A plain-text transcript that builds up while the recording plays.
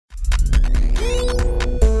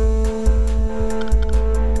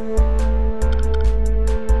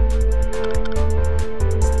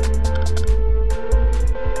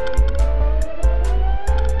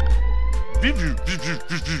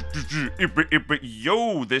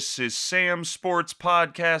Yo, this is Sam Sports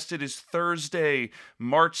Podcast. It is Thursday,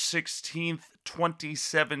 March 16th,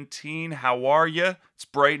 2017. How are you? It's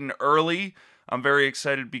bright and early. I'm very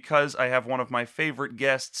excited because I have one of my favorite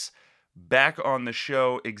guests back on the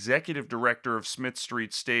show, Executive Director of Smith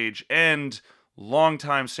Street Stage and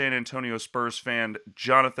longtime San Antonio Spurs fan,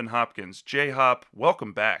 Jonathan Hopkins. J-Hop,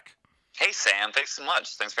 welcome back. Hey, Sam. Thanks so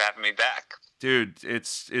much. Thanks for having me back. Dude,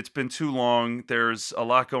 it's been too long. There's a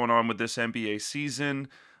lot going on with this NBA season.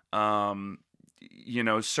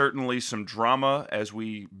 Certainly some drama as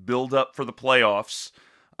we build up for the playoffs.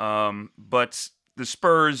 But the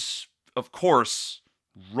Spurs, of course,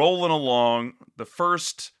 rolling along. The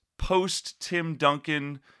first post-Tim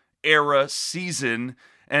Duncan era season.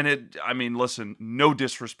 And listen, no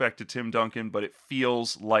disrespect to Tim Duncan, but it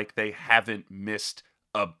feels like they haven't missed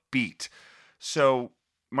a beat. So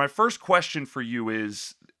my first question for you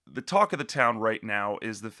is, the talk of the town right now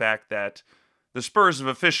is the fact that the Spurs have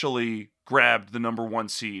officially grabbed the number one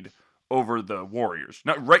seed over the Warriors.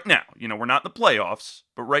 Not right now, we're not in the playoffs,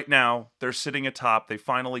 but right now they're sitting atop. They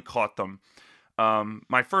finally caught them.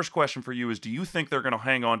 My first question for you is, do you think they're going to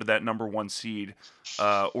hang on to that number one seed,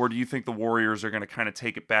 or do you think the Warriors are going to kind of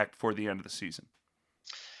take it back before the end of the season?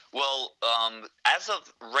 Well, as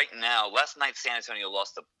of right now, last night San Antonio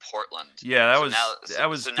lost to Portland. Yeah,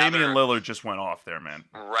 Damian Lillard just went off there, man.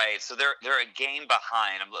 Right, so they're a game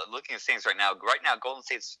behind. I'm looking at things right now. Right now, Golden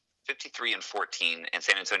State's 53-14, and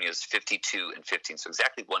San Antonio's 52-15. So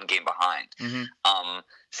exactly one game behind. Mm-hmm.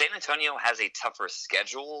 San Antonio has a tougher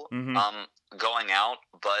schedule going out,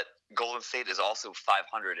 but Golden State is also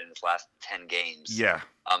 500 in its last 10 games. Yeah.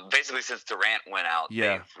 Basically, since Durant went out,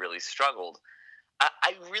 they've really struggled.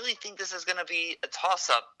 I really think this is going to be a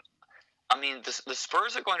toss-up. I mean, the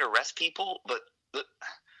Spurs are going to rest people, but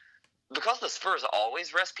because the Spurs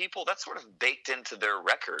always rest people, that's sort of baked into their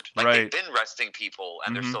record. Like, they've been resting people,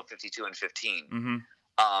 and they're still 52-15. Mm-hmm.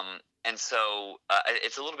 And so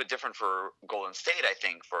it's a little bit different for Golden State, I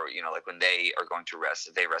think, for, like when they are going to rest,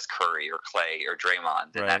 if they rest Curry or Clay or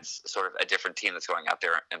Draymond, then that's sort of a different team that's going out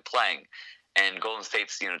there and playing. And Golden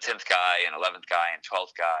State's, 10th guy and 11th guy and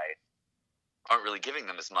 12th guy aren't really giving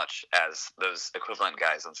them as much as those equivalent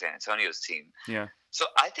guys on San Antonio's team. Yeah. So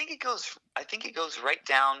I think it goes right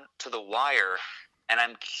down to the wire, and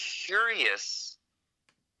I'm curious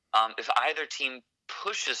if either team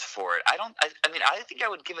pushes for it. I think I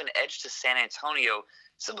would give an edge to San Antonio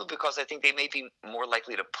simply because I think they may be more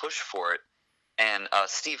likely to push for it, and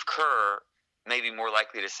Steve Kerr may be more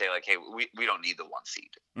likely to say, like, hey, we don't need the one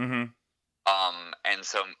seed. Mm-hmm. And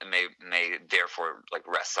so may therefore like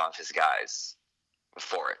rest some of his guys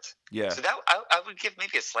for it. Yeah. So that I would give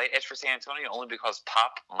maybe a slight edge for San Antonio only because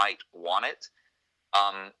Pop might want it.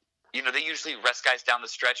 They usually rest guys down the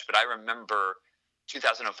stretch, but I remember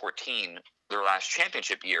 2014, their last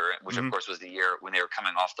championship year, which of course was the year when they were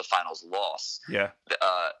coming off the finals loss. Yeah.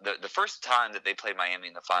 The first time that they played Miami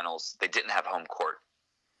in the finals, they didn't have home court.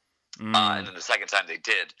 And then the second time they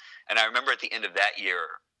did. And I remember at the end of that year,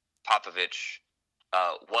 Popovich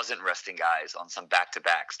wasn't resting guys on some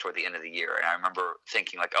back-to-backs toward the end of the year. And I remember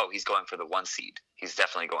thinking, like, oh, he's going for the one seed. He's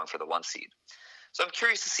definitely going for the one seed. So I'm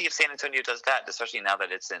curious to see if San Antonio does that, especially now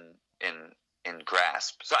that it's in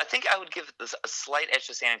grasp. So I think I would give this a slight edge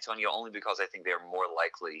to San Antonio only because I think they're more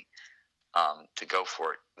likely to go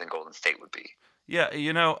for it than Golden State would be. Yeah,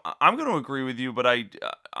 I'm going to agree with you, but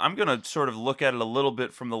I'm going to sort of look at it a little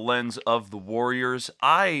bit from the lens of the Warriors.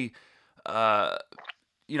 I've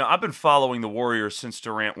been following the Warriors since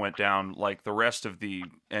Durant went down, like the rest of the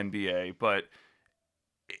NBA, but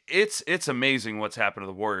it's amazing what's happened to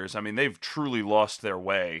the Warriors. I mean, they've truly lost their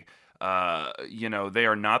way. They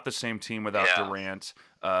are not the same team without Durant.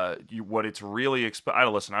 What it's really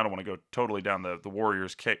listen, I don't want to go totally down the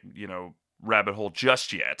Warriors rabbit hole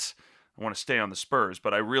just yet. I want to stay on the Spurs,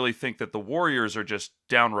 but I really think that the Warriors are just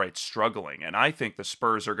downright struggling, and I think the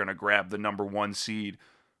Spurs are going to grab the number one seed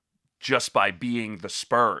just by being the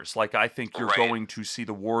Spurs. Like, I think you're going to see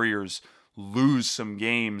the Warriors lose some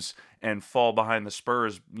games and fall behind the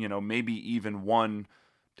Spurs, maybe even one.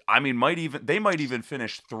 I mean, they might even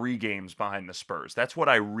finish 3 games behind the Spurs. That's what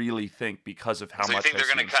I really think because of how much I see them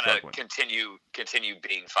struggling. So you think they're going to continue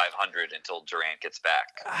being 500 until Durant gets back?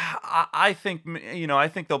 I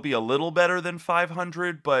think they'll be a little better than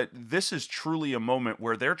 500, but this is truly a moment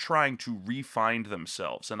where they're trying to re-find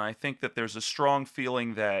themselves. And I think that there's a strong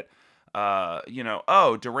feeling that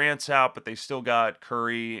Durant's out, but they still got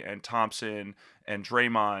Curry and Thompson and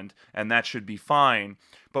Draymond, and that should be fine.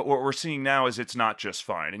 But what we're seeing now is it's not just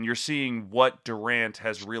fine. And you're seeing what Durant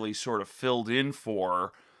has really sort of filled in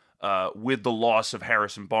for with the loss of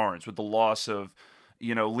Harrison Barnes, with the loss of,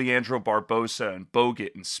 Leandro Barbosa and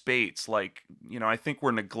Bogut and Spates. Like, I think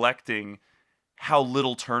we're neglecting how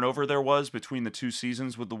little turnover there was between the two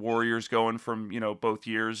seasons with the Warriors going from, both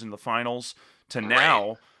years in the finals to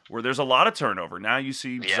now where there's a lot of turnover. Now you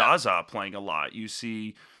see Zaza playing a lot. You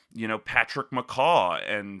see, Patrick McCaw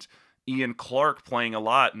and Ian Clark playing a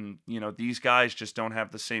lot. And, these guys just don't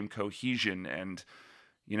have the same cohesion. And,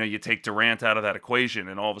 you take Durant out of that equation,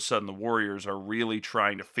 and all of a sudden the Warriors are really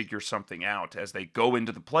trying to figure something out as they go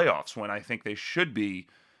into the playoffs when I think they should be,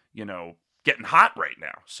 getting hot right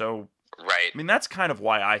now. So, right. I mean, that's kind of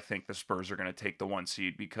why I think the Spurs are going to take the 1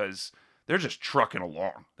 seed, because they're just trucking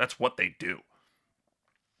along. That's what they do.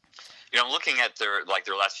 I'm looking at their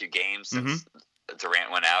last few games since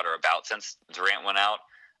Durant went out, or about since Durant went out.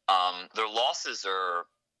 Their losses are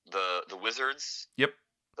the Wizards. Yep.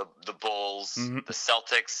 The Bulls, the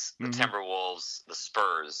Celtics, the Timberwolves, the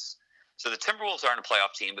Spurs. So the Timberwolves aren't a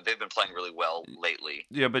playoff team, but they've been playing really well lately.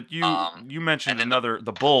 Yeah, but you mentioned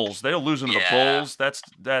the Bulls. They're losing to the Bulls.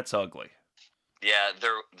 That's ugly. Yeah,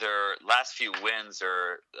 their last few wins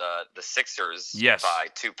are the Sixers by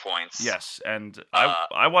 2 points. Yes, and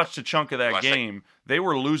I watched a chunk of that game. They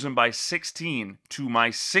were losing by 16 to my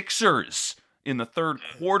Sixers in the third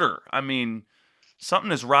quarter. I mean,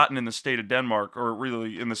 something is rotten in the state of Denmark, or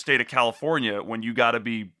really in the state of California, when you got to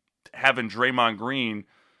be having Draymond Green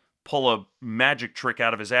pull a magic trick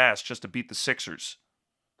out of his ass just to beat the Sixers.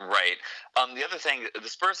 Right. The other thing, the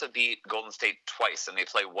Spurs have beat Golden State twice, and they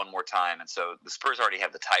play one more time, and so the Spurs already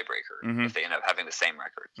have the tiebreaker if they end up having the same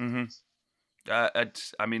record.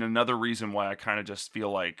 I mean, another reason why I kind of just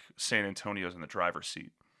feel like San Antonio's in the driver's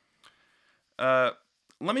seat.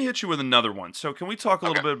 Let me hit you with another one. So can we talk a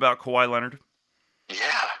little bit about Kawhi Leonard?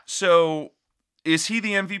 Yeah. So, is he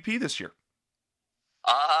the MVP this year?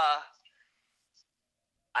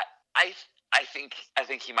 I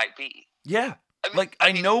think he might be. Yeah.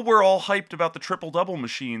 I know we're all hyped about the triple-double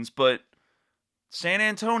machines, but San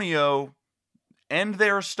Antonio and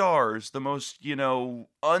their stars, the most,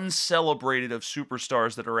 uncelebrated of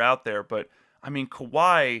superstars that are out there. But, I mean,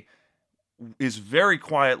 Kawhi is very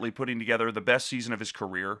quietly putting together the best season of his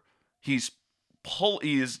career. He is,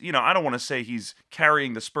 I don't want to say he's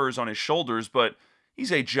carrying the Spurs on his shoulders, but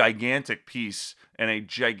he's a gigantic piece and a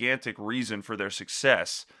gigantic reason for their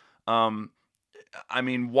success. I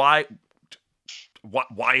mean, why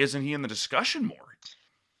isn't he in the discussion more?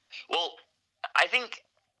 Well, I think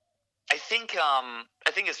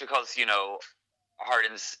it's because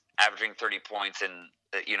Harden's averaging 30 points and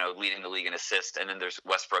leading the league in assists, and then there's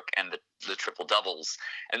Westbrook and the triple doubles,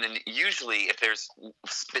 and then usually if there's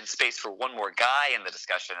been space for one more guy in the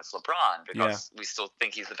discussion, it's LeBron, because we still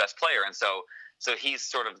think he's the best player, and so he's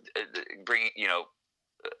sort of bringing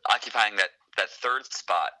occupying that third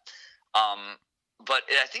spot. But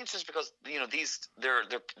I think it's just because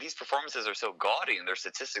these performances are so gaudy and their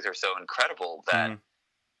statistics are so incredible that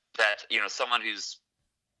someone who's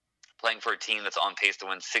playing for a team that's on pace to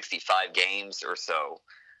win 65 games or so,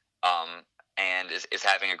 and is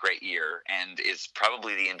having a great year and is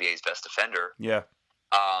probably the NBA's best defender. Yeah.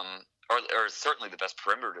 Or certainly the best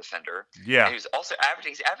perimeter defender. Yeah. And he's also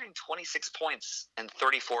averaging 26 points in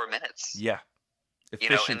 34 minutes. Yeah.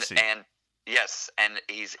 Efficiency. And yes, and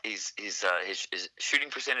his shooting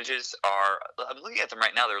percentages are, I'm looking at them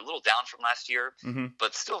right now, they're a little down from last year,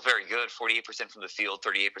 but still very good. 48% from the field,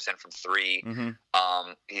 38% from three.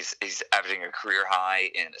 He's averaging a career high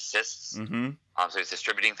in assists. So he's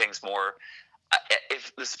distributing things more.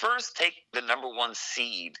 If the Spurs take the number 1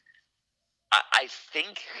 seed, I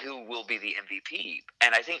think who will be the MVP,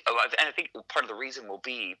 and I think part of the reason will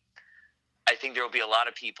be, I think there will be a lot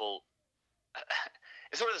of people.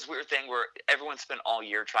 It's sort of this weird thing where everyone spent all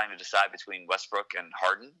year trying to decide between Westbrook and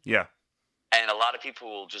Harden. Yeah. And a lot of people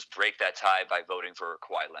will just break that tie by voting for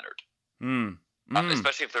Kawhi Leonard.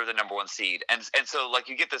 Especially if they're the number 1 seed. And so,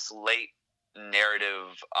 you get this late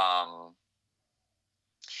narrative.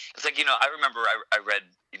 It's like, I remember I read,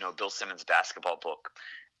 Bill Simmons' basketball book.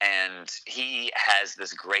 And he has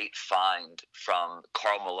this great find from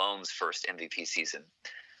Karl Malone's first MVP season,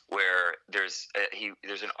 where there's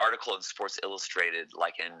an article in Sports Illustrated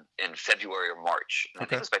in February or March. I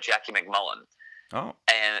think it was by Jackie McMullen. Oh.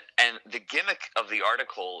 And the gimmick of the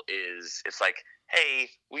article is, it's like, hey,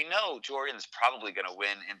 we know Jordan's probably going to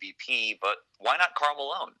win MVP, but why not Karl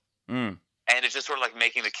Malone? And it's just sort of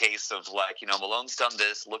making the case of Malone's done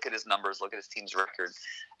this, look at his numbers, look at his team's record.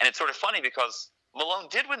 And it's sort of funny because Malone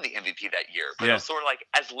did win the MVP that year, but it was sort of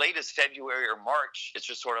as late as February or March, it's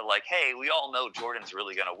just sort of hey, we all know Jordan's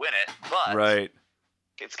really going to win it, but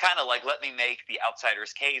it's kind of like, let me make the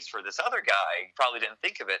outsider's case for this other guy. You probably didn't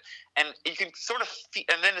think of it. And you can sort of,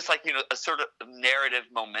 and then it's like, a sort of narrative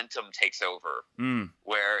momentum takes over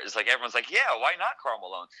where it's like, everyone's like, yeah, why not Karl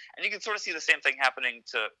Malone? And you can sort of see the same thing happening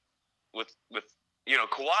with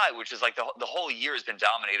Kawhi, which is like the whole year has been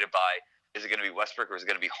dominated by, is it going to be Westbrook or is it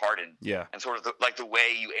going to be Harden? Yeah. And sort of the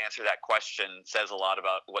way you answer that question says a lot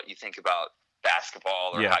about what you think about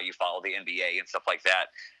basketball or how you follow the NBA and stuff like that.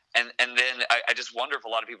 And then I just wonder if a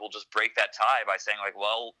lot of people just break that tie by saying, like,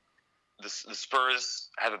 well, the Spurs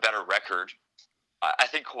have a better record. I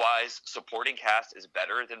think Kawhi's supporting cast is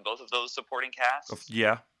better than both of those supporting casts.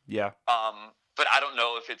 Yeah. But I don't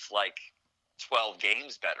know if it's like 12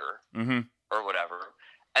 games better or whatever.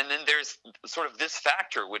 And then there's sort of this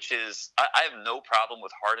factor, which is I have no problem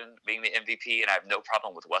with Harden being the MVP, and I have no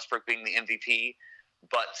problem with Westbrook being the MVP.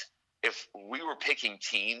 But if we were picking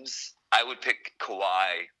teams, I would pick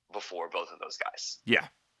Kawhi before both of those guys. Yeah.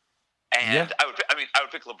 And I would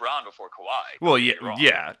pick LeBron before Kawhi. Well,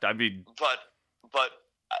 yeah. I mean, but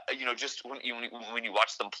just when you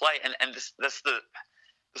watch them play, and that's the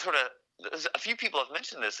sort of, a few people have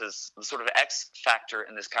mentioned this as the sort of X factor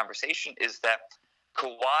in this conversation, is that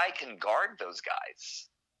Kawhi can guard those guys.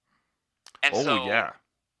 And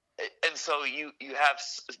so you have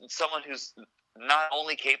someone who's not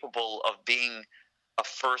only capable of being a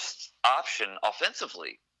first option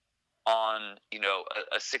offensively on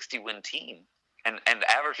a 60-win team and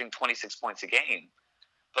averaging 26 points a game,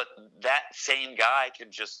 but that same guy can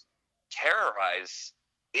just terrorize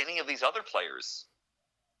any of these other players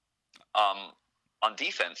on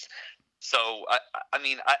defense. So I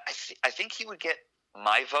think he would get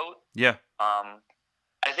my vote. Yeah.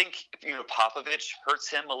 I think Popovich hurts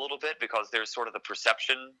him a little bit because there's sort of the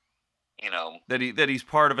perception, that he's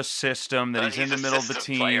part of a system, that he's in the middle of the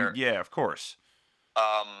team. Player. Yeah, of course.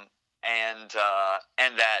 And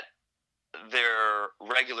that their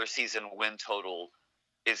regular season win total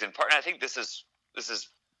is in part, and I think this is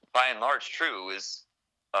by and large true, is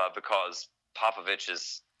because Popovich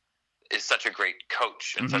is such a great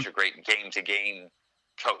coach and such a great game-to-game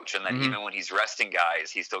coach, and that even when he's resting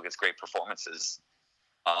guys, he still gets great performances.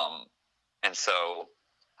 And so,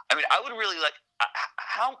 I would really like.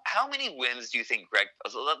 How many wins do you think Greg?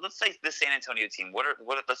 Let's say this San Antonio team.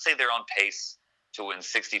 Let's say they're on pace to win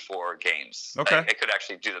 64 games. Okay. I could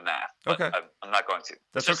actually do the math. But okay. I'm not going to.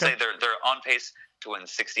 Let's just okay. say they're on pace to win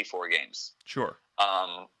 64 games. Sure.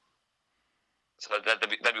 So that'd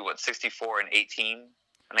be what, 64 and 18, and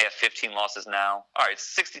they have 15 losses now. All right,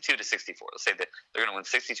 62 to 64. Let's say that they're going to win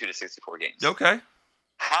 62 to 64 games. Okay.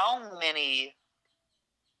 How many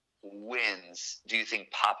wins do you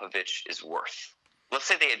think Popovich is worth? Let's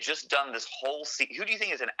say they had just done this whole season. Who do you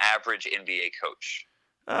think is an average NBA coach?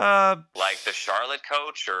 Like the Charlotte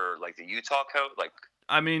coach or like the Utah coach?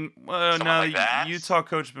 The Utah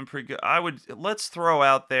coach has been pretty good. Let's throw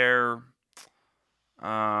out there.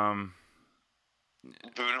 Budenholzer?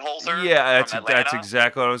 Yeah, that's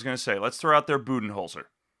exactly what I was going to say. Let's throw out there Budenholzer.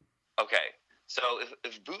 Okay. So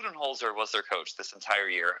if Budenholzer was their coach this entire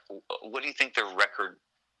year, what do you think their record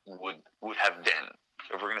would have been?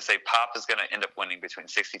 If we're going to say Pop is going to end up winning between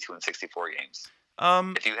 62 and 64 games.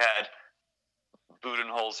 If you had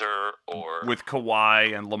Budenholzer or with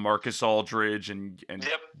Kawhi and LaMarcus Aldridge and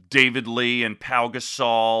David Lee and Pau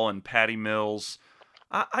Gasol and Patty Mills,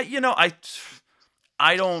 I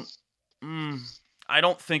don't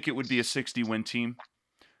think it would be a 60-win team,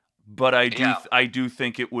 but I do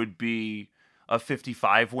think it would be a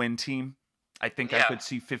 55-win team. I think I could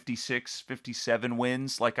see 56, 57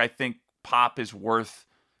 wins. Like, I think Pop is worth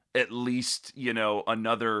at least,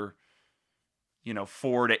 another,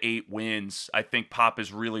 4 to 8 wins. I think Pop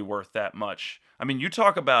is really worth that much. I mean, you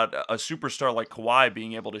talk about a superstar like Kawhi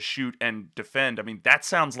being able to shoot and defend. I mean, that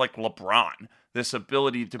sounds like LeBron, this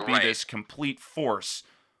ability to be this complete force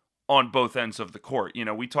on both ends of the court.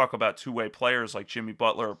 We talk about two-way players like Jimmy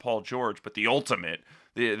Butler or Paul George, but the ultimate,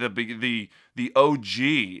 the OG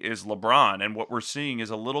is LeBron, and what we're seeing is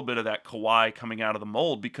a little bit of that Kawhi coming out of the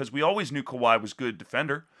mold, because we always knew Kawhi was a good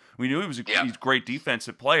defender. We knew he's a great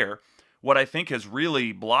defensive player. What I think has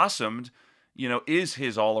really blossomed, is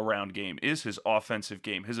his all-around game, is his offensive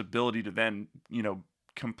game, his ability to then,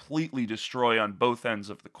 completely destroy on both ends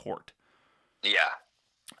of the court. Yeah.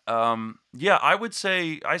 I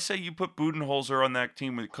say you put Budenholzer on that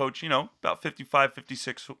team with coach, about 55,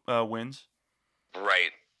 56 wins.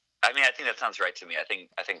 Right. I think that sounds right to me. I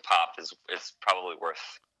think Pop is probably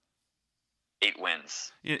worth 8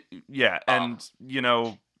 wins. Yeah, and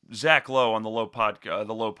Zach Lowe on the Low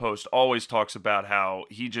Post always talks about how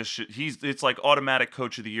he just it's like automatic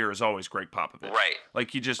coach of the year is always Greg Popovich. Right.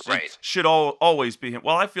 Like it Right. should always be him.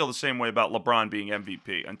 Well, I feel the same way about LeBron being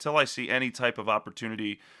MVP. Until I see any type of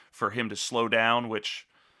opportunity for him to slow down, which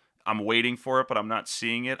I'm waiting for it, but I'm not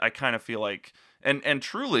seeing it. I kind of feel like, and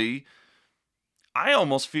truly, I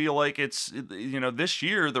almost feel like it's, this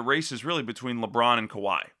year the race is really between LeBron and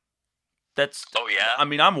Kawhi. Oh yeah. I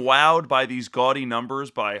mean, I'm wowed by these gaudy numbers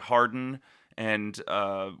by Harden and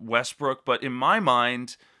Westbrook, but in my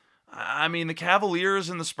mind, I mean, the Cavaliers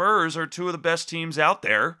and the Spurs are two of the best teams out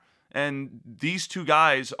there, and these two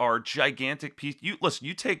guys are gigantic pieces.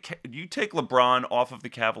 You take LeBron off of the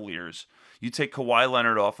Cavaliers, you take Kawhi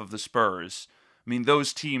Leonard off of the Spurs. I mean,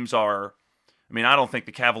 those teams are. I mean, I don't think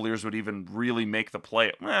the Cavaliers would even really make the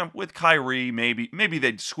play. With Kyrie, maybe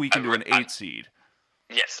they'd squeak into an 8 seed.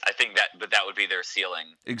 Yes, I think but that would be their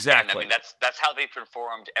ceiling. Exactly. And, I mean, that's how they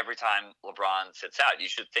performed every time LeBron sits out. You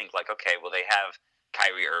should think like, okay, well, they have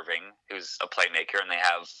Kyrie Irving, who's a playmaker, and they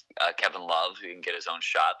have Kevin Love, who can get his own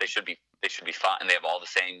shot. They should be fine, and they have all the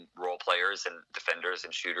same role players and defenders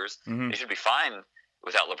and shooters. Mm-hmm. They should be fine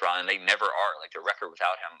without LeBron, and they never are. Like their record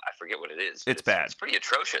without him, I forget what it is. It's bad. It's pretty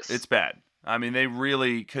atrocious. It's bad. I mean, they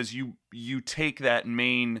really, because you take that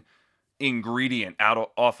main ingredient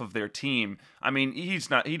off of their team. I mean,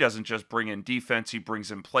 he doesn't just bring in defense, he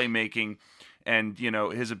brings in playmaking and,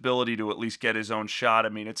 his ability to at least get his own shot. I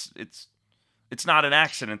mean, it's not an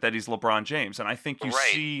accident that he's LeBron James. And I think you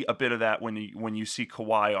see a bit of that when you see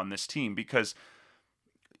Kawhi on this team, because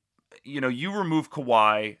you remove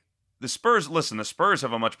Kawhi, the Spurs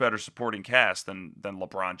have a much better supporting cast than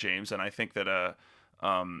LeBron James, and I think that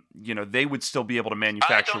they would still be able to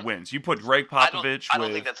manufacture wins. You put Greg Popovich. I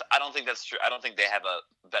don't think that's true. I don't think they have a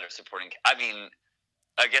better supporting. I mean,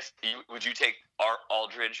 I guess would you take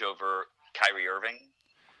Aldridge over Kyrie Irving?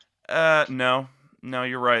 No,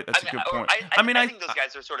 you're right. That's a good point. I think those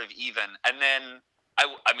guys are sort of even. And then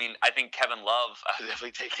I think Kevin Love, I would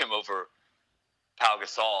definitely take him over Pau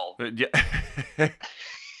Gasol. Yeah.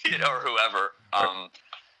 Or whoever. I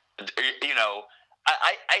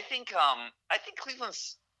think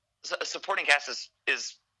Cleveland's supporting cast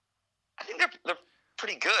is I think they're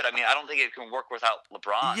pretty good. I mean, I don't think it can work without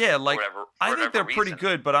LeBron. Yeah, I think they're pretty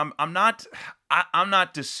good, but I'm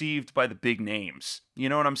not deceived by the big names. You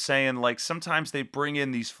know what I'm saying? Like sometimes they bring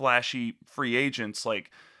in these flashy free agents like,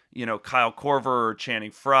 Kyle Korver or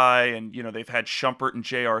Channing Frye, and they've had Shumpert and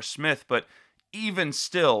J.R. Smith, but even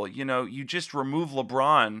still, you just remove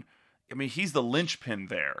LeBron. I mean, he's the linchpin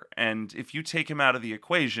there. And if you take him out of the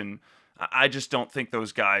equation, I just don't think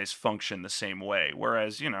those guys function the same way.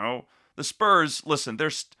 Whereas, the Spurs, listen,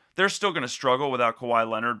 they're still going to struggle without Kawhi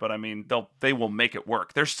Leonard, but I mean, they will make it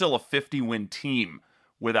work. They're still a 50-win team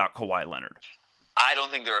without Kawhi Leonard. I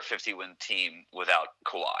don't think they're a 50-win team without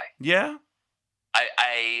Kawhi. Yeah?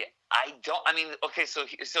 I don't. I mean, okay, so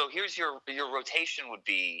here's your rotation would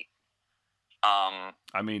be.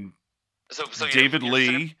 So David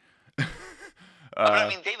Lee. I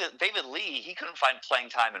mean, David Lee, he couldn't find playing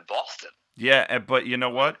time in Boston. Yeah, but you know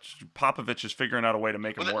what? Popovich is figuring out a way to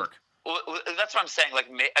make him work. Well, that's what I'm saying.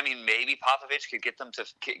 Like, maybe Popovich could get them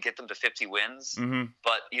to 50 wins. Mm-hmm.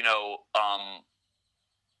 But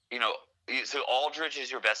so Aldridge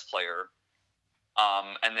is your best player,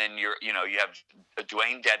 and then you have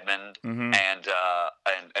Dwayne Dedmon mm-hmm. and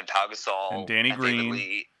Pau Gasol and Danny Green. David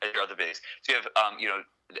Lee are the other bigs. So you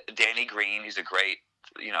have Danny Green, who's a great.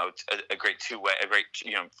 A great two-way, a great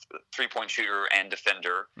three-point shooter and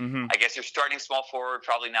defender. Mm-hmm. I guess your starting small forward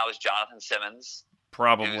probably now is Jonathan Simmons.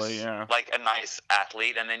 Probably, yeah. Like a nice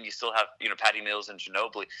athlete, and then you still have Patty Mills and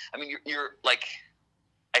Ginobili. I mean, you're like,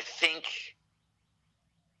 I think.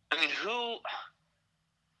 I mean, who? No,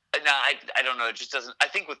 I don't know. It just doesn't. I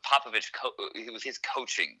think with Popovich, with his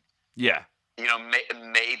coaching, yeah,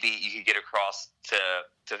 maybe you could get across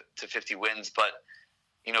to 50 wins, but.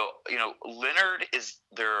 Leonard is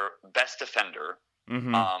their best defender.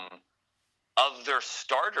 Mm-hmm. Of their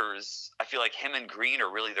starters, I feel like him and Green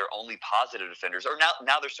are really their only positive defenders. Or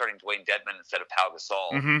now they're starting Dwayne Dedmon instead of Pau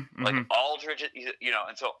Gasol. Mm-hmm. Like Aldridge,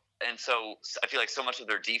 and so I feel like so much of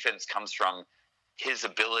their defense comes from his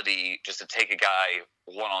ability just to take a guy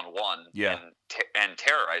one-on-one and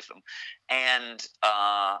terrorize them. And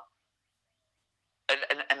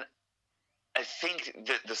I think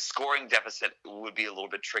the scoring deficit would be a little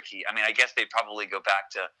bit tricky. I mean, I guess they'd probably go back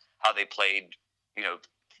to how they played, 3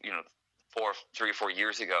 or 4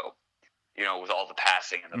 years ago, with all the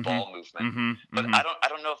passing and the ball movement. Mm-hmm. But I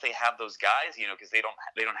don't know if they have those guys, because they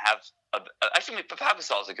don't have actually Pau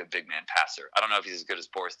Gasol is a good big man passer. I don't know if he's as good as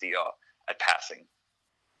Boris Diaw at passing.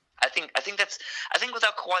 I think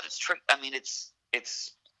without Kawhi, that's tricky. I mean, it's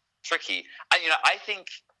tricky. I think,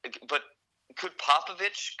 but could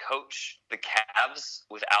Popovich coach the Cavs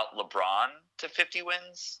without LeBron to 50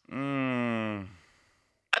 wins? I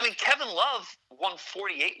mean, Kevin Love won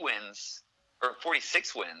 48 wins or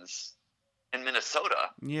 46 wins in Minnesota.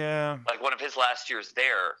 Yeah, like one of his last years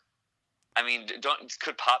there. I mean,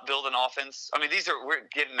 could Pop build an offense? I mean, we're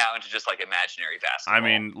getting now into just like imaginary basketball. I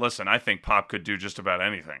mean, listen, I think Pop could do just about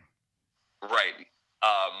anything. Right.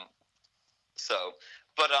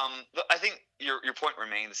 But I think your point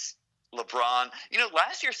remains. LeBron.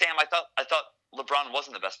 Last year, Sam, I thought LeBron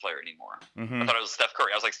wasn't the best player anymore. Mm-hmm. I thought it was Steph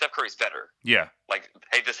Curry. I was like, Steph Curry's better. Yeah. Like,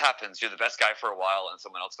 hey, this happens. You're the best guy for a while, and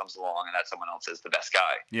someone else comes along, and that someone else is the best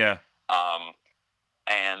guy. Yeah.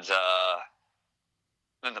 And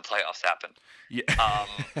then the playoffs happen. Yeah.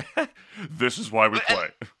 This is why we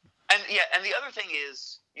play. And the other thing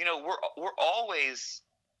is, we're always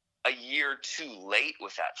a year too late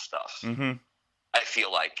with that stuff. Mm-hmm. I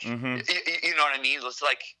feel like, mm-hmm. you know what I mean? It's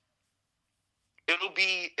like it'll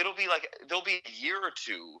be like there'll be a year or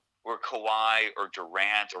two where Kawhi or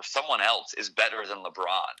Durant or someone else is better than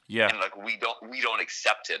LeBron. Yeah. And like we don't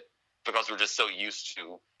accept it because we're just so used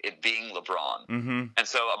to it being LeBron. Mm-hmm. And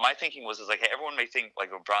so my thinking was like, hey, everyone may think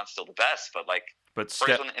like LeBron's still the best, but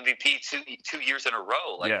he's won MVP two years in a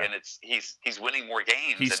row. Like, yeah. And he's winning more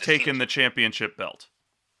games. He's taken the championship belt.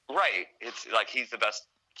 Right. It's like he's the best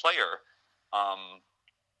player.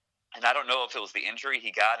 And I don't know if it was the injury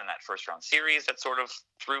he got in that first round series that sort of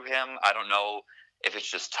threw him. I don't know if it's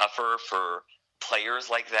just tougher for players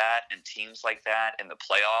like that and teams like that in the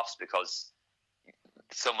playoffs because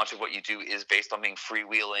so much of what you do is based on being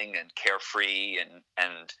freewheeling and carefree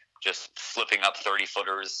and just flipping up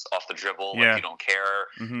 30-footers off the dribble like you don't care.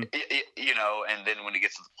 Mm-hmm. And then when it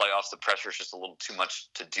gets to the playoffs, the pressure is just a little too much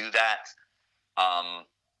to do that.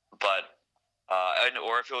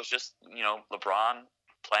 Or if it was just, LeBron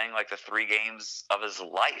playing like the 3 games of his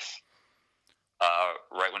life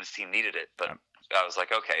right when his team needed it. But I was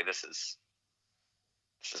like, okay, this is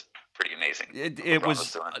pretty amazing. It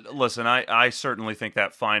was listen, I certainly think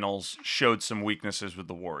that finals showed some weaknesses with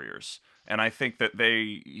the Warriors. And I think that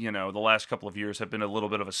they, the last couple of years have been a little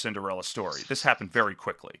bit of a Cinderella story. This happened very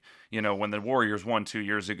quickly. When the Warriors won 2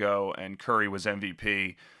 years ago and Curry was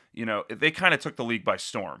MVP, they kind of took the league by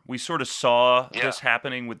storm. We sort of saw this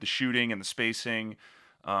happening with the shooting and the spacing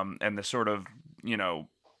and the sort of,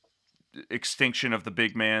 extinction of the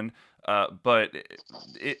big man. But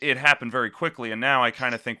it happened very quickly. And now I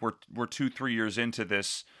kind of think we're 2-3 years into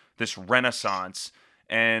this renaissance,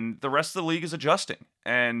 and the rest of the league is adjusting,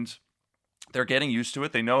 and they're getting used to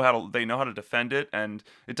it. They know how to defend it, and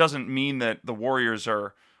it doesn't mean that the Warriors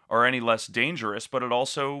are any less dangerous, but it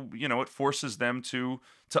also, it forces them to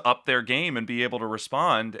up their game and be able to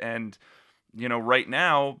respond. And, right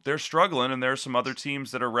now they're struggling, and there are some other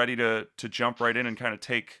teams that are ready to jump right in and kind of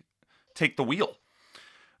take the wheel.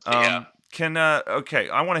 Okay,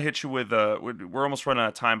 I want to hit you with we're almost running out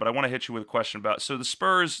of time, but I want to hit you with a question about, so the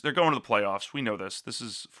Spurs, they're going to the playoffs. We know this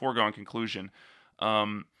is foregone conclusion.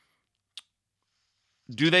 Do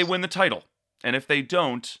they win the title? And if they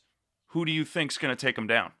don't, who do you think's going to take them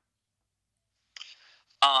down?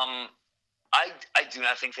 I do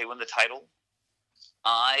not think they win the title.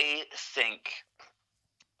 I think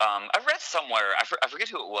I read somewhere, I forget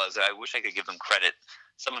who it was. I wish I could give them credit.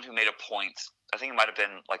 Someone who made a point. I think it might have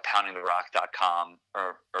been like poundingtherock.com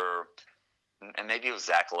and maybe it was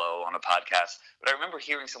Zach Lowe on a podcast. But I remember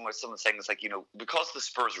hearing someone saying it's like, because the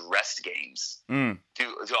Spurs rest games do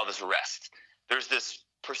all this rest, there's this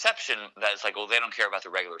perception that it's like, well, they don't care about the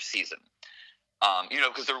regular season.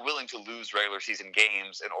 Because they're willing to lose regular season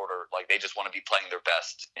games in order, like they just want to be playing their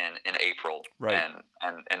best in April, right,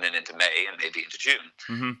 and then into May and maybe into June.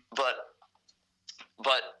 Mm-hmm.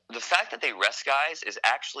 But the fact that they rest guys is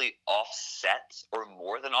actually offset, or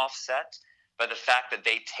more than offset, by the fact that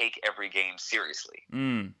they take every game seriously.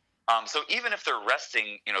 So even if they're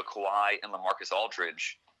resting, Kawhi and LaMarcus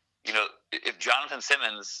Aldridge, if Jonathan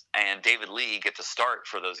Simmons and David Lee get to start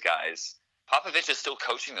for those guys, Popovich is still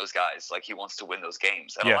coaching those guys like he wants to win those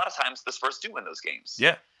games. And a lot of times the Spurs do win those games.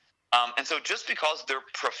 Yeah. And so just because they're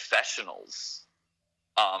professionals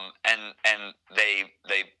and they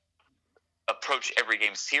approach every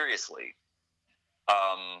game seriously,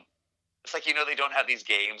 it's like, they don't have these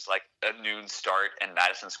games like a noon start in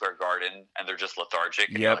Madison Square Garden and they're just lethargic.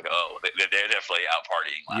 And you're like, oh, they're definitely out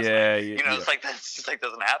partying last night. It's like that's just like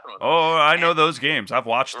doesn't happen with them. Oh, I know those games. I've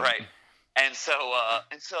watched them. Right. And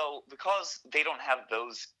so because they don't have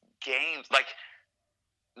those games, like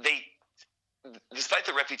they, despite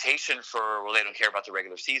the reputation for, well, they don't care about the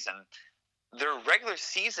regular season, their regular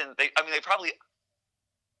season, they probably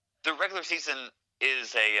their regular season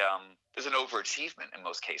is an overachievement in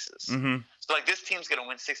most cases. Mm-hmm. So like this team's going to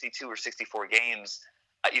win 62 or 64 games.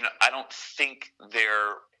 I don't think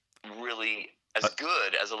they're really as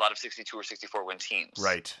good as a lot of 62 or 64 win teams.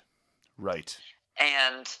 Right.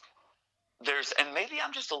 And maybe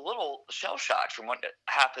I'm just a little shell shocked from what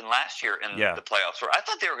happened last year in the playoffs, where I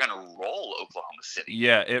thought they were going to roll Oklahoma City.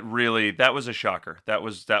 Yeah, that was a shocker. That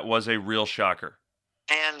was a real shocker.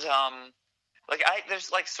 And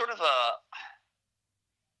there's like sort of a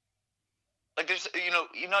like there's you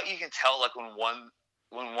can tell like when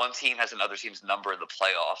one team has another team's number in the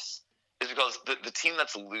playoffs is because the team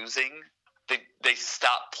that's losing they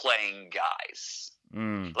stop playing guys.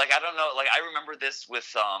 Like I don't know, like I remember this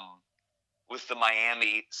with the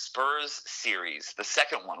Miami Spurs series, the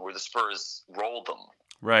second one where the Spurs rolled them.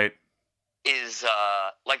 Right. Is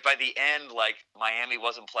like by the end, like Miami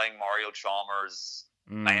wasn't playing Mario Chalmers.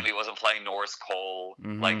 Miami wasn't playing Norris Cole.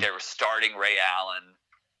 Mm-hmm. Like they were starting Ray Allen.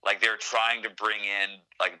 Like they were trying to bring in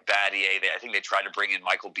like Battier. I think they tried to bring in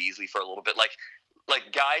Michael Beasley for a little bit. Like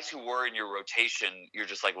guys who were in your rotation, you're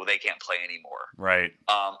just like, well, they can't play anymore. Right.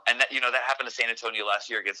 And that that happened to San Antonio last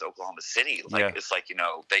year against Oklahoma City. Like it's like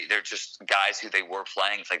they're just guys who they were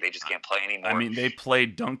playing. It's like they just can't play anymore. I mean, they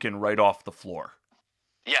played Duncan right off the floor.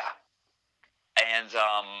 Yeah.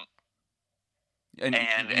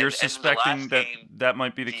 And you're suspecting that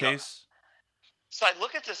might be the case? So I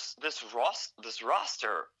look at this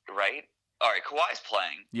roster, right? All right, Kawhi's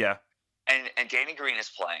playing. Yeah. And Danny Green is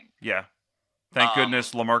playing. Yeah. Thank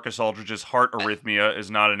goodness LaMarcus Aldridge's heart arrhythmia is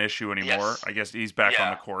not an issue anymore. Yes. I guess he's back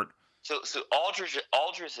on the court. So Aldridge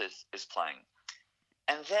is playing.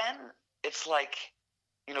 And then it's like,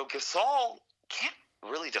 Gasol can't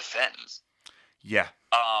really defend. Yeah.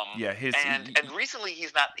 And recently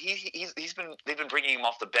they've been bringing him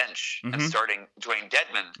off the bench and starting Dwayne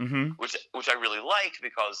Dedmon, which I really like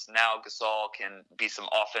because now Gasol can be some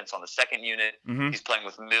offense on the second unit. He's playing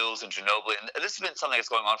with Mills and Ginobili, and this has been something that's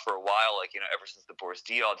going on for a while, like ever since the Boris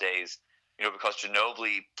Diaw days. Because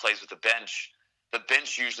Ginobili plays with the bench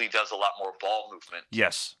usually does a lot more ball movement.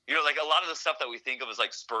 Yes. Like a lot of the stuff that we think of as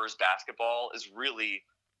like Spurs basketball is really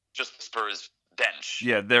just the Spurs bench.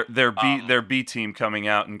 Yeah, their B team coming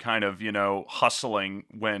out and kind of hustling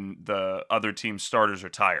when the other team's starters are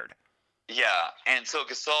tired. Yeah, and so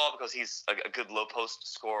Gasol, because he's a good low post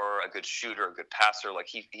scorer, a good shooter, a good passer, like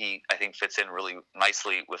he I think fits in really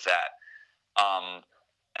nicely with that.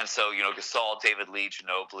 And so Gasol, David Lee,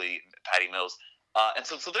 Ginobili, Patty Mills, and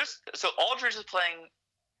so Aldridge is playing,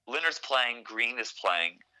 Leonard's playing, Green is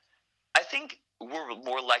playing. I think we're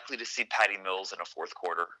more likely to see Patty Mills in a fourth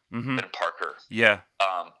quarter than Parker. Yeah.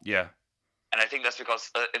 Yeah. And I think that's because,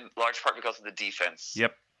 in large part, because of the defense.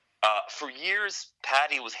 Yep. For years,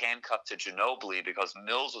 Patty was handcuffed to Ginobili because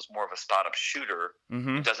Mills was more of a spot-up shooter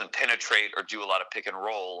who doesn't penetrate or do a lot of pick and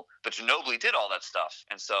roll. But Ginobili did all that stuff.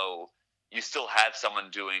 And so you still had someone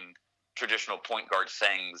doing traditional point guard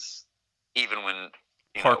things even when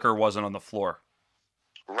Parker wasn't on the floor.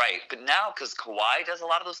 Right, but now because Kawhi does a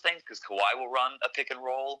lot of those things, because Kawhi will run a pick and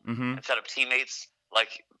roll and set up teammates,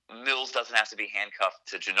 like Mills doesn't have to be handcuffed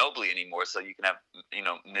to Ginobili anymore, so you can have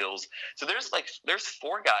Mills. So there's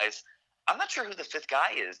four guys. I'm not sure who the fifth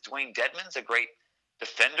guy is. Dwayne Dedmon's a great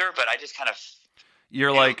defender, but I just kind of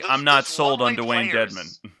I'm not sold on Dwayne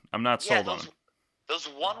Dedmon. I'm not sold on him. Those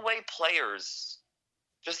one-way players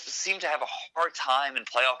just seem to have a hard time in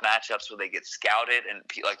playoff matchups where they get scouted and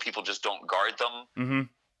people just don't guard them.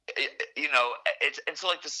 And so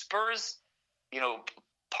like the Spurs,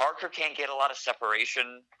 Parker can't get a lot of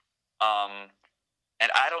separation, and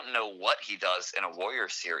I don't know what he does in a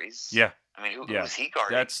Warriors series. Yeah, I mean, who is he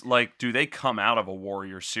guarding? That's like, do they come out of a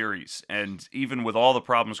Warriors series? And even with all the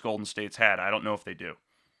problems Golden State's had, I don't know if they do.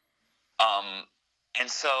 And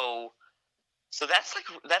so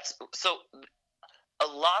a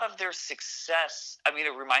lot of their success, I mean,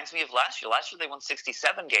 it reminds me of last year. Last year they won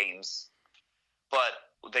 67 games, but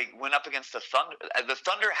they went up against the Thunder. The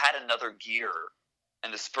Thunder had another gear,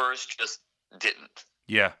 and the Spurs just didn't.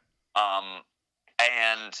 Yeah.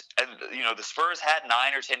 And the Spurs had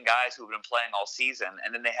 9 or 10 guys who had been playing all season,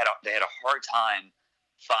 and then they had a hard time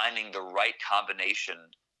finding the right combination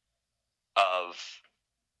of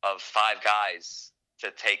 5 guys to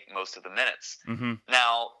take most of the minutes.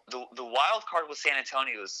 Now, the wild card with San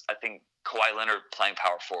Antonio is, I think, Kawhi Leonard playing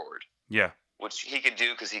power forward. Yeah. Which he can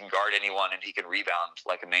do because he can guard anyone and he can rebound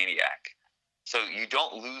like a maniac. So you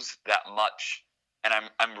don't lose that much. And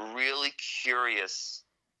I'm really curious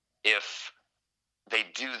if they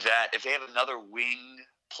do that, if they have another wing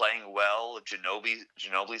playing well, if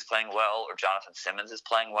Ginobili's playing well, or Jonathan Simmons is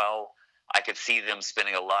playing well. I could see them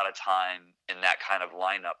spending a lot of time in that kind of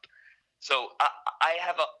lineup. So I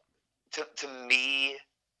have to me,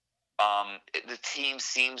 the team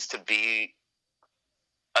seems to be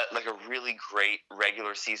like a really great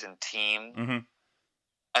regular season team. Mm-hmm.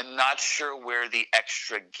 I'm not sure where the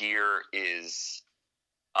extra gear is,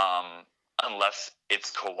 unless it's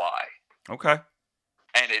Kawhi. Okay.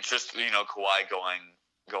 And it's just, Kawhi going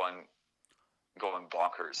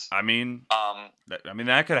bonkers. I mean,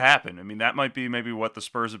 that could happen. I mean, that might be maybe what the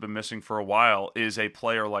Spurs have been missing for a while, is a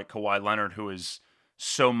player like Kawhi Leonard who is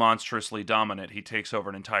so monstrously dominant he takes over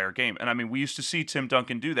an entire game. And I mean, we used to see Tim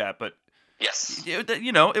Duncan do that, but yes,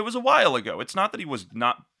 it was a while ago. It's not that he was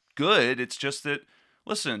not good. It's just that,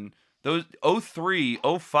 listen, those 03,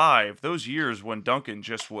 05, those years when Duncan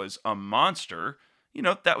just was a monster,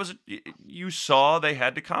 that was, you saw they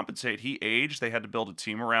had to compensate. He aged. They had to build a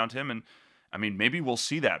team around him. And I mean, maybe we'll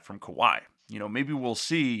see that from Kawhi. Maybe we'll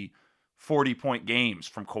see 40-point games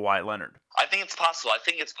from Kawhi Leonard. I think it's possible. I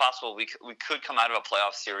think it's possible we could come out of a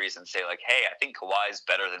playoff series and say, like, hey, I think Kawhi is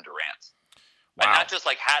better than Durant. Wow. And not just,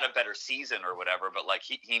 like, had a better season or whatever, but, like,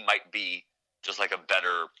 he might be just, like, a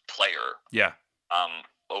better player. Yeah.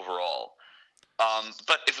 Overall.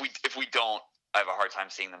 But if we don't, I have a hard time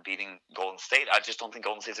seeing them beating Golden State. I just don't think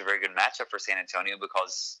Golden State's a very good matchup for San Antonio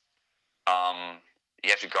because you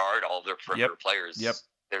have to guard all of their perimeter players. Yep.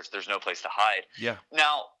 There's no place to hide. Yeah.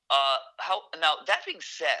 Now, that being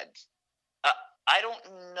said, I don't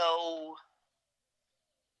know.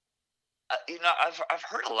 I've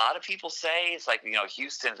heard a lot of people say it's like,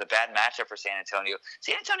 Houston's a bad matchup for San Antonio.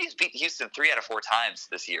 San Antonio's beat Houston 3 out of 4 times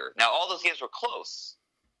this year. Now, all those games were close.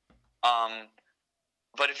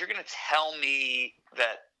 But if you're going to tell me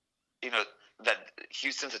that, that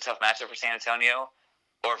Houston's a tough matchup for San Antonio,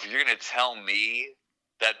 or if you're going to tell me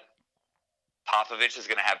that Popovich is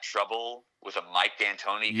going to have trouble with a Mike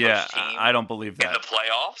D'Antoni coach team, I don't believe that in the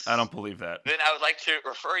playoffs. I don't believe that. Then I would like to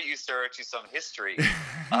refer you, sir, to some history.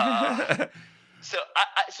 So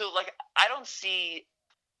I don't see.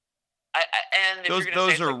 And if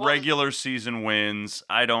those you're are regular season wins.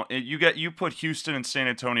 You put Houston and San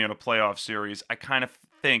Antonio in a playoff series. I kind of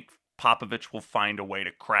think Popovich will find a way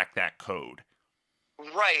to crack that code.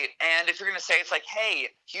 Right, and if you're going to say it's like, hey,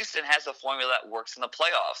 Houston has a formula that works in the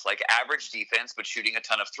playoffs, like average defense but shooting a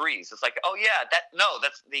ton of threes. It's like, oh yeah, that's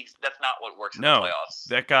not what works in the playoffs.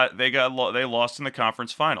 They lost in the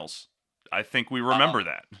conference finals. I think we remember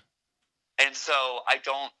that. And so I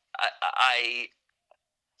don't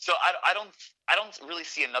really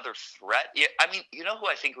see another threat. Yeah, I mean, who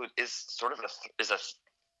I think is sort of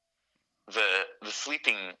the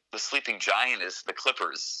sleeping giant is the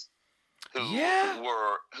Clippers. Who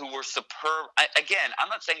were superb. Again, I'm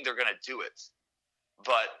not saying they're going to do it,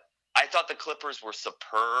 but I thought the Clippers were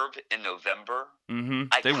superb in November. Mm-hmm.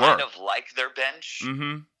 I kind of like their bench.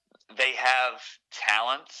 Mm-hmm. They have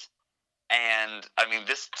talent, and I mean,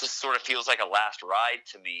 this just sort of feels like a last ride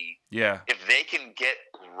to me. Yeah. If they can get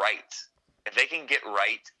right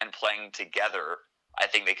and playing together, I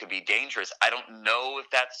think they could be dangerous. I don't know if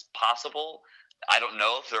that's possible. I don't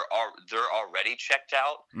know if they're already checked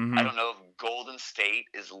out. Mm-hmm. I don't know if Golden State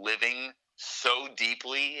is living so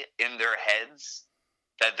deeply in their heads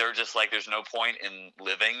that they're just like, there's no point in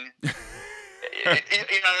living. You know what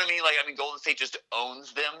I mean? Like, Golden State just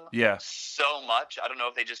owns them so much. I don't know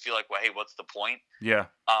if they just feel like, well, hey, what's the point? Yeah.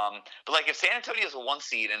 But like if San Antonio is a 1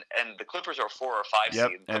 seed and the Clippers are a 4 or 5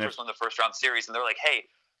 seed, the Clippers won the first round series, and they're like, hey,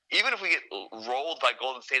 even if we get rolled by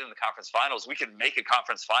Golden State in the conference finals, we can make a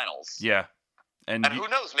conference finals. Yeah. And who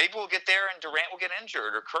knows? Maybe we'll get there, and Durant will get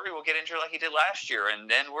injured, or Curry will get injured like he did last year, and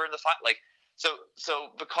then we're in the final. Like so,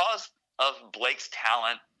 because of Blake's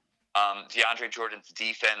talent, DeAndre Jordan's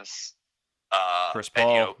defense, Chris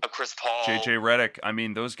Paul, JJ Redick. I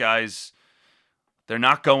mean, those guys, they're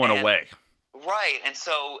not going away. Right, and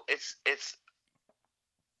so it's.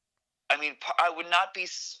 I mean, I would not be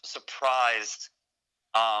surprised.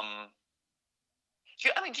 Do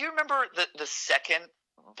you remember the second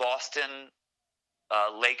Boston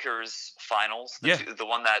Lakers finals? The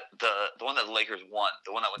one that the Lakers won,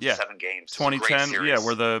 the one that went to 7 games. 2010,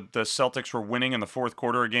 where the Celtics were winning in the fourth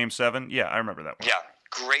quarter of Game 7. Yeah, I remember that one. Yeah,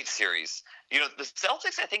 great series. The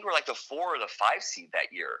Celtics, I think, were like the 4 or the 5 seed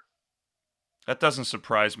that year. That doesn't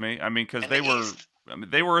surprise me. I mean, because they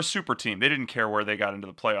were a super team. They didn't care where they got into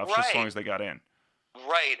the playoffs, just as long as they got in.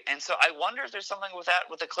 Right, and so I wonder if there's something with that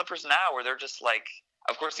with the Clippers now, where they're just like,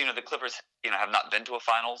 of course, the Clippers, have not been to a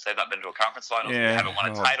finals. They've not been to a conference finals. Yeah. They haven't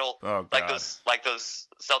won a title like those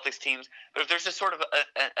Celtics teams. But if there's just sort of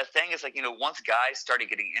a thing, is like, once guys started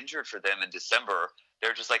getting injured for them in December,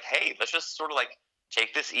 they're just like, hey, let's just sort of like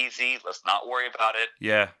take this easy. Let's not worry about it.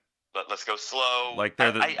 Yeah. let's go slow. Like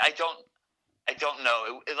they're the. I don't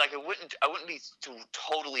know. I wouldn't be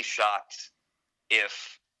totally shocked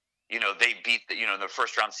if they beat the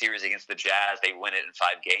first round series against the Jazz. They win it in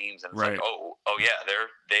 5 games, and it's Right. like, oh yeah,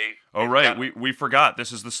 they. Oh right, we forgot.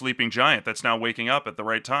 This is the sleeping giant that's now waking up at the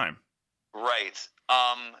right time. Right.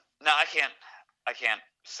 No, I can't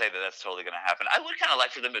say that that's totally going to happen. I would kind of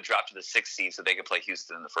like for them to drop to the 6th seed so they could play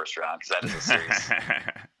Houston in the first round, because that is a series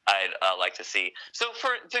I'd like to see. So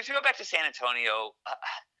to go back to San Antonio,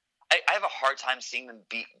 I have a hard time seeing them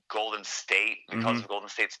beat Golden State because of Golden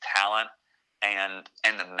State's talent and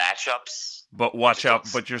the matchups. But watch out.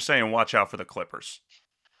 But you're saying watch out for the Clippers.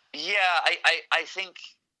 Yeah, I think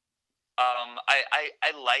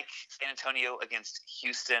I like San Antonio against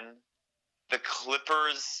Houston. The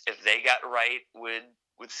Clippers, if they got right, would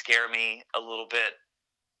scare me a little bit.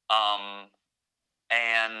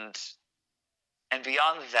 And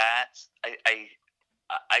beyond that,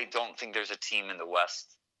 I don't think there's a team in the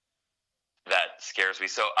West that scares me.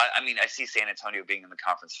 So I see San Antonio being in the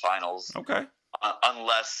conference finals. Okay.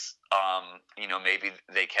 Unless maybe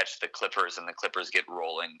they catch the Clippers and the Clippers get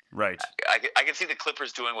rolling. Right. I can see the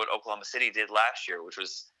Clippers doing what Oklahoma City did last year, which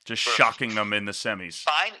was just shocking them in the semis.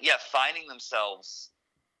 Finding themselves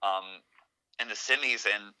in the semis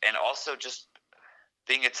and also just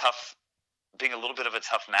being a little bit of a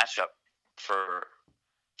tough matchup for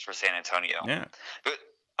San Antonio. Yeah. But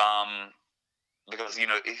because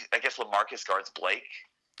I guess LaMarcus guards Blake.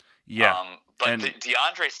 Yeah. But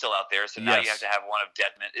DeAndre's still out there, so now you have to have one of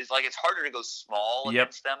Dedmon. It's harder to go small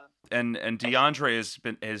against them. And DeAndre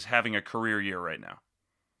is having a career year right now.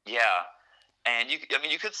 Yeah. And you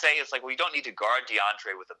could say it's like, well, you don't need to guard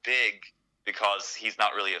DeAndre with a big because he's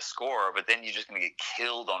not really a scorer, but then you're just going to get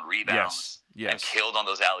killed on rebounds. Yes. And killed on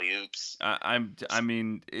those alley-oops.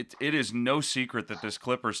 It is no secret that this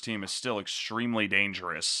Clippers team is still extremely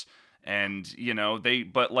dangerous. And,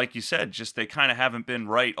 but like you said, just they kind of haven't been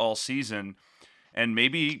right all season. And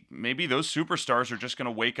maybe those superstars are just going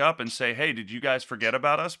to wake up and say, hey, did you guys forget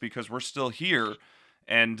about us? Because we're still here.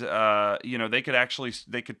 And, they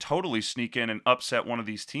could totally sneak in and upset one of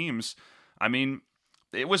these teams. I mean,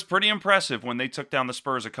 it was pretty impressive when they took down the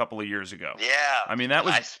Spurs a couple of years ago. Yeah. I mean, that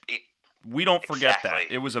was, we don't forget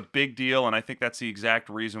that. It was a big deal. And I think that's the exact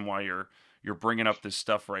reason why you're bringing up this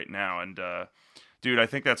stuff right now. And, dude, I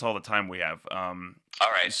think that's all the time we have. All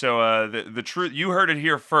right. So the truth, you heard it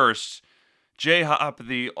here first. J-Hop,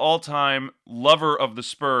 the all-time lover of the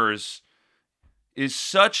Spurs, is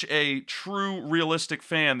such a true, realistic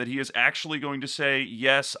fan that he is actually going to say,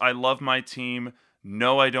 yes, I love my team.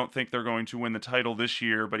 No, I don't think they're going to win the title this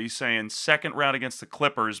year. But he's saying second round against the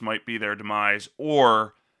Clippers might be their demise,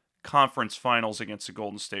 or conference finals against the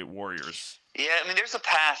Golden State Warriors. Yeah, I mean, there's a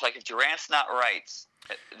path. Like, if Durant's not right,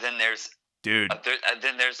 then there's... Dude,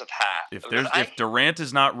 then there's a path. If Durant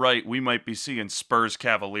is not right, we might be seeing Spurs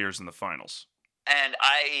Cavaliers in the finals. And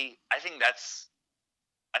I think that's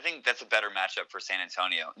a better matchup for San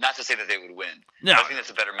Antonio. Not to say that they would win. No, I think that's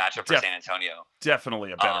a better matchup for San Antonio.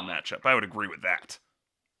 Definitely a better matchup. I would agree with that.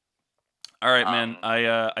 All right, man.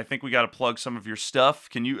 I think we got to plug some of your stuff.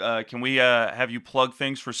 Can we have you plug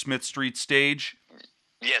things for Smith Street Stage?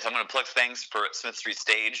 Yes, I'm going to plug things for Smith Street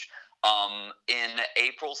Stage. In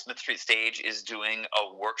April, Smith Street Stage is doing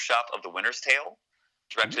a workshop of The Winter's Tale,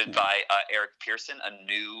 directed by Eric Pearson, a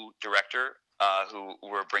new director who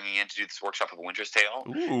we're bringing in to do this workshop of The Winter's Tale.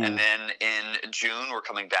 Ooh. And then in June, we're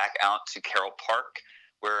coming back out to Carroll Park,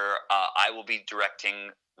 where I will be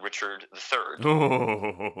directing Richard III.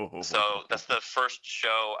 Oh. So that's the first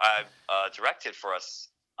show I've directed for us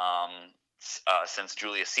since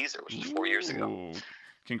Julius Caesar, which was 4 years ago.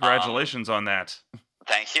 Congratulations on that.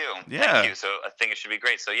 Thank you. Yeah. Thank you. So I think it should be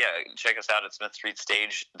great. So yeah, check us out at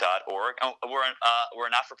smithstreetstage.org. Oh, we're a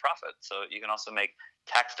not-for-profit, so you can also make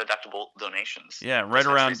tax-deductible donations. Yeah, right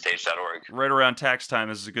around smithstreetstage.org. Right around tax time.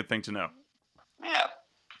 This is a good thing to know. Yeah.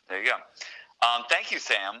 There you go. Thank you,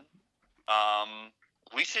 Sam.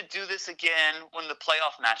 We should do this again when the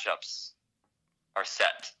playoff matchups are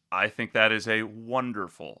set. I think that is a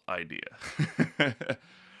wonderful idea.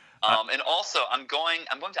 And also, I'm going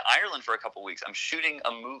to Ireland for a couple weeks. I'm shooting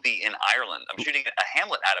a movie in Ireland. I'm shooting a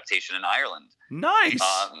Hamlet adaptation in Ireland. Nice.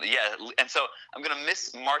 Yeah, and so I'm going to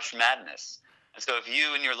miss March Madness. And so if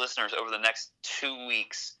you and your listeners over the next 2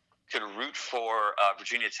 weeks could root for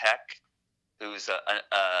Virginia Tech, who's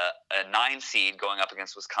a 9 seed going up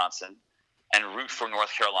against Wisconsin, and root for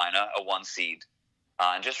North Carolina, a 1 seed,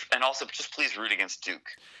 and also please root against Duke.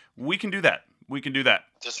 We can do that.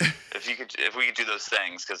 Just if we could do those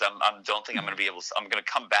things, because I don't think I'm going to be able to. I'm going to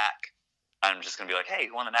come back. I'm just going to be like, hey,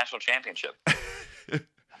 who won the national championship?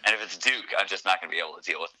 And if it's Duke, I'm just not going to be able to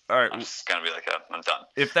deal with it. All right. I'm just going to be like, I'm done.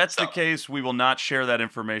 If that's the case, we will not share that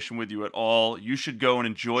information with you at all. You should go and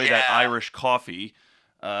enjoy that Irish coffee.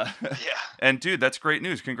 Yeah. And, dude, that's great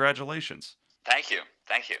news. Congratulations. Thank you.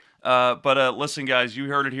 But listen, guys, you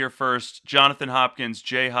heard it here first. Jonathan Hopkins,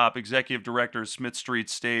 J-Hop, Executive Director of Smith Street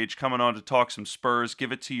Stage, coming on to talk some Spurs.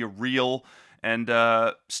 Give it to you real. And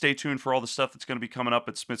stay tuned for all the stuff that's going to be coming up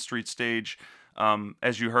at Smith Street Stage.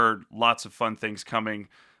 As you heard, lots of fun things coming.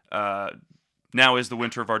 Now is the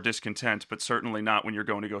winter of our discontent, but certainly not when you're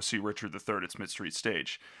going to go see Richard III at Smith Street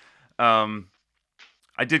Stage.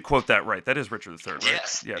 I did quote that right. That is Richard III, right?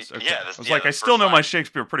 Yes. Okay. Yeah, I was like, I still know my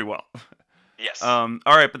Shakespeare pretty well. Yes. All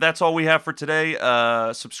right, but that's all we have for today.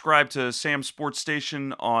 Subscribe to Sam Sports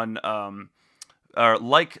Station on,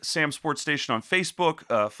 like Sam Sports Station on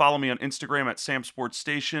Facebook. Follow me on Instagram at Sam Sports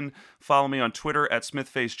Station. Follow me on Twitter at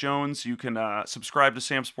SmithFaceJones. You can subscribe to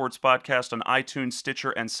Sam Sports Podcast on iTunes,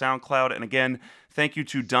 Stitcher, and SoundCloud. And again, thank you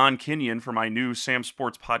to Don Kenyon for my new Sam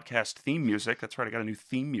Sports Podcast theme music. That's right, I got a new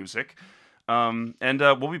theme music. And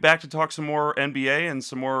we'll be back to talk some more NBA and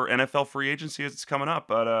some more NFL free agency as it's coming up.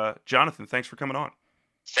 But Jonathan, thanks for coming on.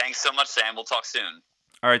 Thanks so much, Sam. We'll talk soon.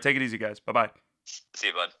 All right, take it easy, guys. Bye-bye. See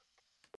you, bud.